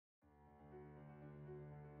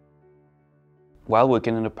While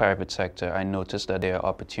working in the private sector, I noticed that there are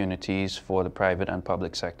opportunities for the private and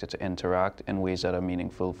public sector to interact in ways that are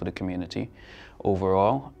meaningful for the community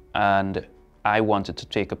overall. And I wanted to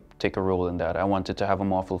take a role in that. I wanted to have a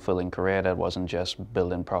more fulfilling career that wasn't just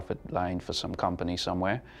building profit line for some company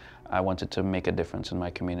somewhere. I wanted to make a difference in my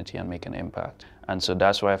community and make an impact. And so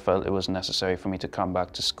that's why I felt it was necessary for me to come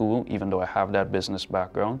back to school, even though I have that business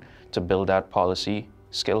background, to build that policy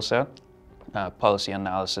skill set. Policy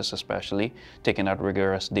analysis especially, taking that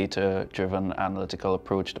rigorous data-driven analytical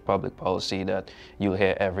approach to public policy that you'll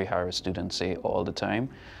hear every Harris student say all the time.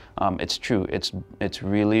 It's true, it's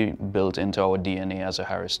really built into our DNA as a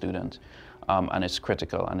Harris student, and it's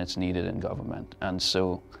critical and it's needed in government. And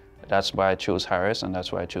so that's why I chose Harris, and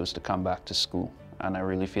that's why I chose to come back to school. And I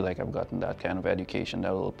really feel like I've gotten that kind of education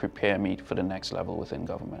that will prepare me for the next level within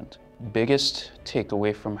government. Biggest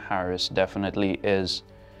takeaway from Harris definitely is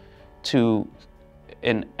to,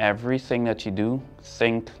 in everything that you do,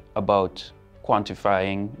 think about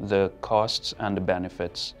quantifying the costs and the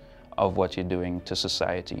benefits of what you're doing to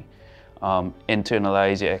society.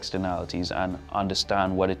 Internalize your externalities and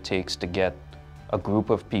understand what it takes to get a group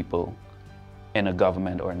of people in a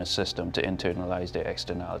government or in a system to internalize their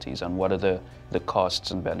externalities, and what are the costs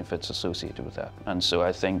and benefits associated with that. And so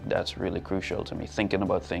I think that's really crucial to me, thinking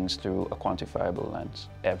about things through a quantifiable lens,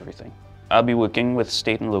 everything. I'll be working with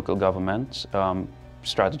state and local governments,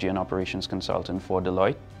 strategy and operations consultant for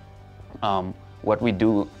Deloitte. What we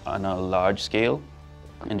do on a large scale,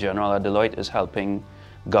 in general at Deloitte, is helping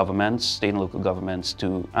governments, state and local governments,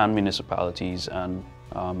 and municipalities and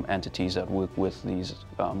entities that work with these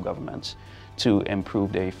governments to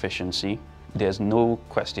improve their efficiency. There's no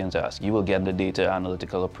questions asked. You will get the data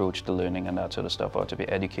analytical approach to learning and that sort of stuff out of your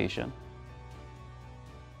education.